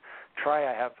 You can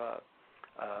try. I have a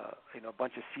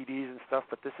bunch of CDs and stuff,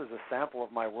 but this is a sample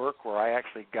of my work where I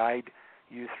actually guide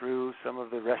you through some of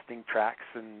the resting tracks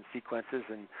and sequences,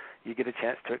 and you get a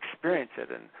chance to experience it.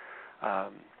 And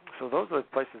so those are the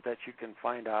places that you can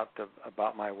find out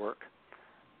about my work.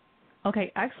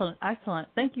 Okay, excellent.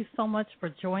 Thank you so much for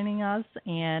joining us,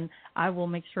 and I will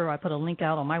make sure I put a link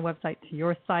out on my website to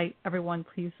your site. Everyone,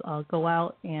 please go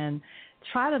out and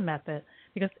try the method,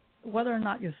 because whether or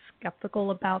not you're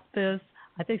skeptical about this,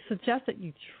 I think suggest that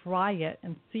you try it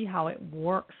and see how it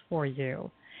works for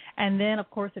you. And then, of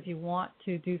course, if you want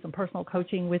to do some personal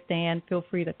coaching with Dan, feel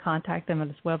free to contact him at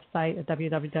his website at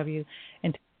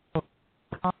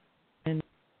www.intentional.com and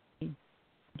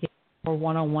get more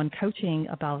one-on-one coaching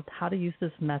about how to use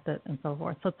this method and so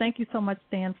forth. So thank you so much,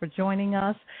 Dan, for joining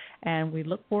us, and we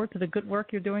look forward to the good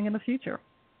work you're doing in the future.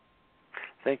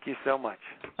 Thank you so much.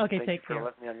 Okay, Thank take you for care.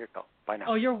 letting me on your call. Bye now.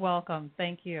 Oh, you're welcome.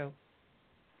 Thank you.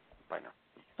 Bye now.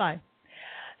 Bye.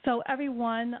 So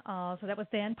everyone, so that was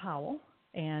Dan Powell,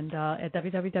 and at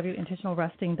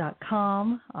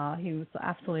www.intentionalresting.com. He was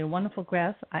absolutely a wonderful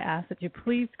guest. I ask that you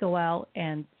please go out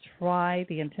and try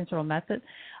the intentional method.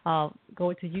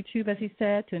 Go to YouTube, as he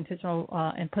said, to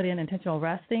and put in intentional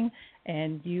resting,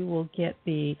 and you will get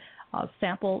the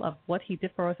sample of what he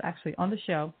did for us actually on the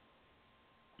show,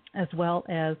 as well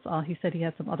as he said he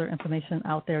has some other information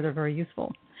out there that are very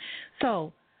useful.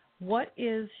 So what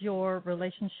is your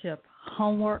relationship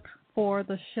homework for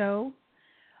the show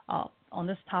on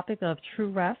this topic of true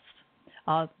rest?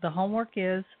 The homework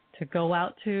is to go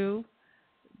out to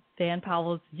Dan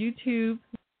Powell's YouTube,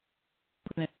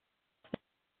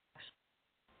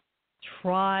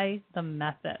 try the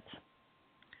method.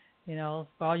 You know,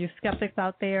 for all you skeptics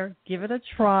out there, give it a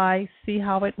try, see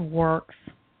how it works,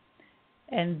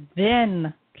 and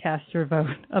then cast your vote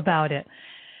about it.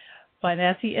 But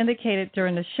as he indicated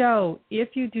during the show,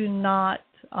 if you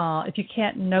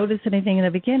can't notice anything in the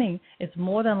beginning, it's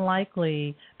more than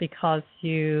likely because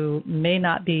you may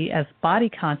not be as body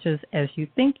conscious as you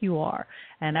think you are.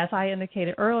 And as I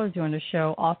indicated earlier during the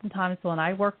show, oftentimes when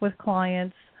I work with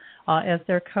clients as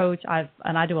their coach, I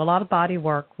do a lot of body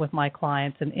work with my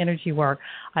clients and energy work,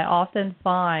 I often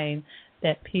find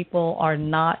that people are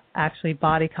not actually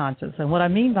body conscious. And what I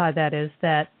mean by that is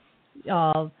that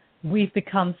we've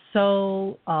become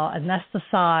so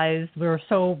anesthetized, we're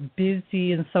so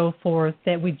busy and so forth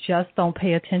that we just don't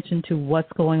pay attention to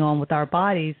what's going on with our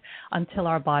bodies until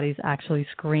our bodies actually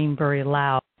scream very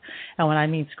loud. And when I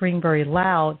mean scream very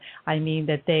loud, I mean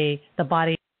that the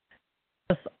body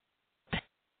is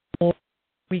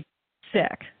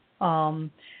sick.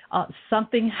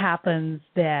 Something happens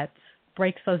that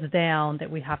breaks us down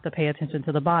that we have to pay attention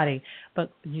to the body.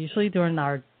 But usually during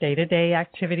our day-to-day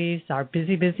activities, our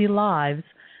busy lives,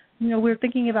 we're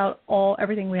thinking about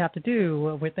everything we have to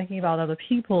do. We're thinking about other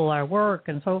people, our work,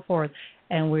 and so forth,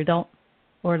 and we're not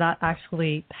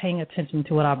actually paying attention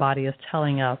to what our body is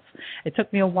telling us. It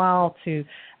took me a while to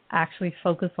actually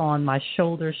focus on my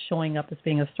shoulders showing up as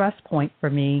being a stress point for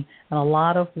me, and a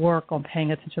lot of work on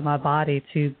paying attention to my body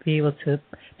to be able to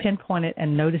pinpoint it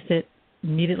and notice it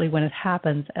immediately when it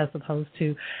happens, as opposed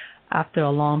to after a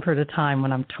long period of time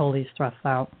when I'm totally stressed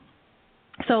out.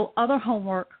 So other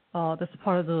homework, this is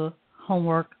part of the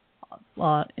homework,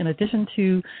 in addition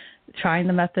to trying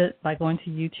the method by going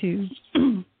to YouTube,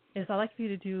 is I'd like for you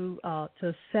to do to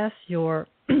assess your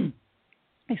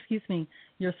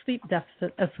your sleep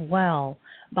deficit as well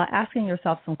by asking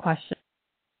yourself some questions.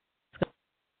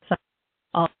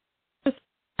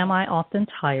 Am I often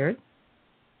tired?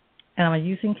 And am I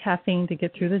using caffeine to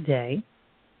get through the day?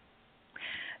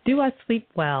 Do I sleep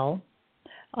well?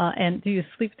 And do you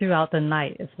sleep throughout the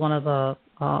night? It's one of the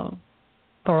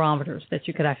barometers that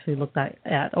you could actually look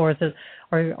at. Or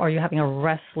are you having a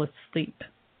restless sleep?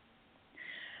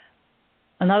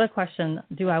 Another question,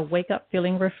 do I wake up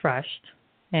feeling refreshed?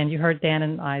 And you heard Dan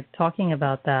and I talking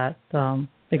about that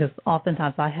because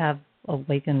oftentimes I have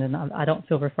awakened and I don't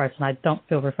feel refreshed, and I don't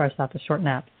feel refreshed after short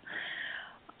naps.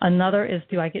 Another is,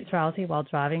 do I get drowsy while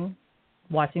driving,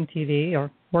 watching TV,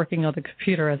 or working on the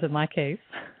computer, as in my case?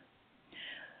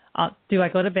 Do I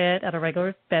go to bed at a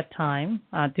regular bedtime?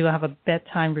 Do I have a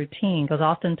bedtime routine? Because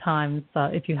oftentimes,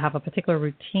 if you have a particular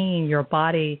routine, your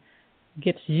body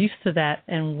gets used to that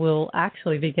and will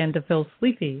actually begin to feel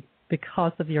sleepy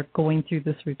because of your going through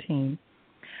this routine.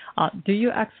 Do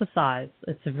you exercise?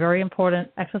 It's a very important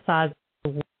exercise.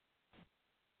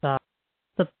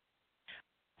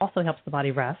 also helps the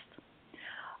body rest.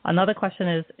 Another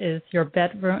question is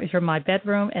my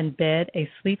bedroom and bed a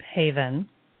sleep haven?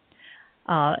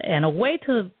 And a way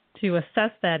to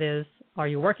assess that is, are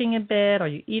you working in bed? Are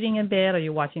you eating in bed? Are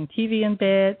you watching TV in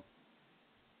bed?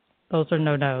 Those are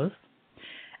no-nos.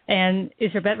 And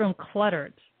is your bedroom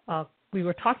cluttered? We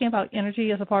were talking about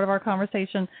energy as a part of our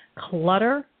conversation.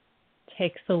 Clutter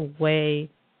takes away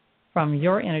from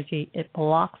your energy. It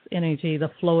blocks energy, the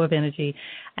flow of energy.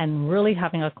 And really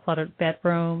having a cluttered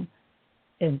bedroom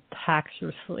impacts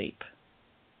your sleep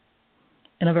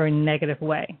in a very negative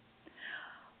way.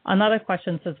 Another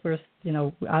question, since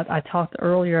I talked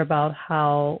earlier about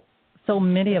how so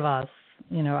many of us,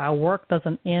 our work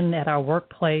doesn't end at our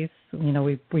workplace.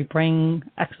 We bring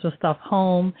extra stuff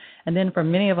home. And then for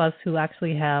many of us who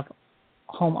actually have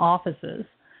home offices,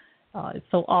 it's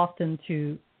so often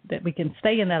that we can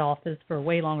stay in that office for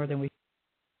way longer than we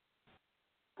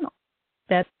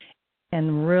that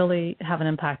can really have an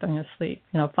impact on your sleep.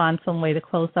 Find some way to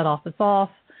close that office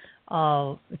off.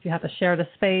 If you have to share the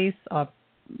space,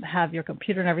 have your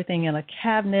computer and everything in a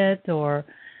cabinet or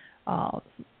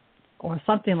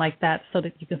something like that, so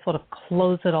that you can sort of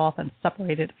close it off and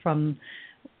separate it from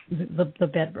the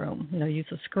bedroom. Use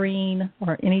a screen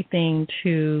or anything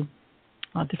to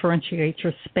differentiate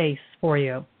your space for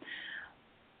you.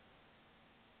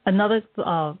 Another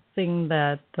thing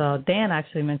that Dan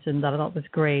actually mentioned that I thought was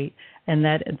great, and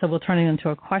so we'll turn it into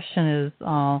a question is,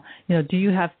 do you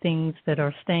have things that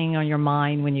are staying on your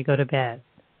mind when you go to bed?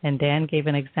 And Dan gave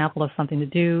an example of something to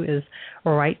do is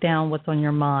write down what's on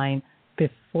your mind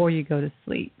before you go to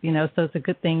sleep. So it's a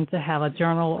good thing to have a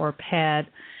journal or pad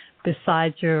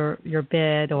beside your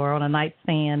bed or on a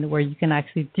nightstand where you can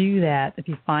actually do that. If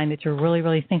you find that you're really,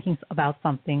 really thinking about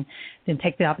something, then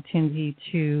take the opportunity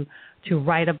to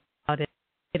write about it,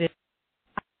 get it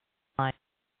on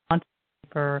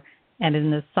paper, and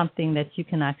then it's something that you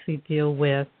can actually deal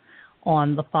with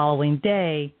on the following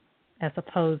day, as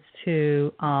opposed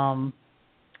to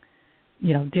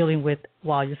dealing with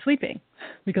while you're sleeping.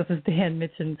 Because as Dan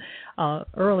mentioned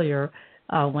earlier,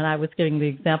 when I was giving the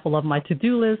example of my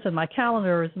to-do list and my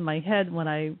calendars in my head, when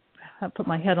I put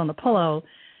my head on the pillow,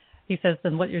 he says,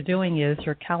 then what you're doing is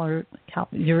you're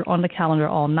on the calendar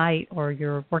all night, or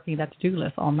you're working that to-do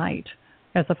list all night,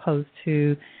 as opposed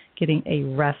to getting a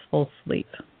restful sleep.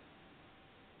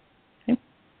 Okay?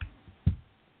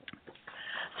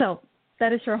 So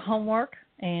that is your homework,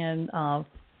 and the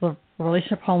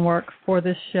relationship homework for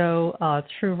this show,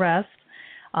 True Rest.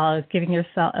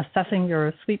 Assessing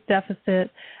your sleep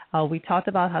deficit. We talked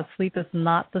about how sleep is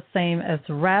not the same as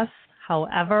rest.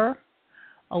 However,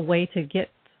 a way to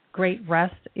get great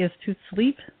rest is to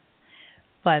sleep.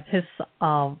 But his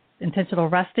intentional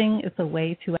resting is a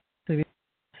way to actually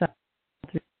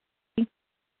make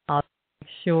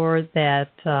sure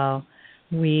that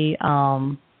we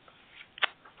can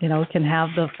have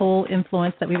the full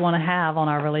influence that we want to have on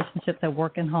our relationships at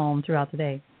work and home throughout the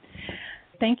day.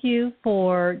 Thank you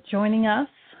for joining us.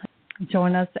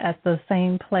 Join us at the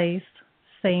same place,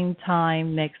 same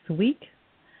time next week,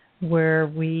 where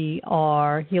we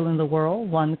are healing the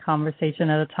world one conversation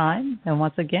at a time. And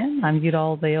once again, I'm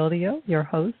Udall Leolio, your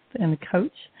host and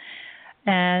coach.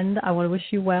 And I want to wish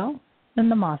you well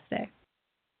and namaste.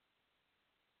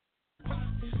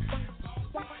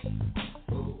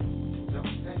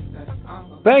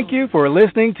 Thank you for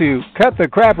listening to Cut the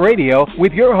Crap Radio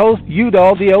with your host,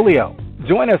 Udall Leolio.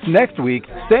 Join us next week,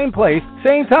 same place,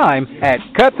 same time, at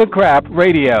Cut the Crap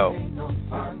Radio.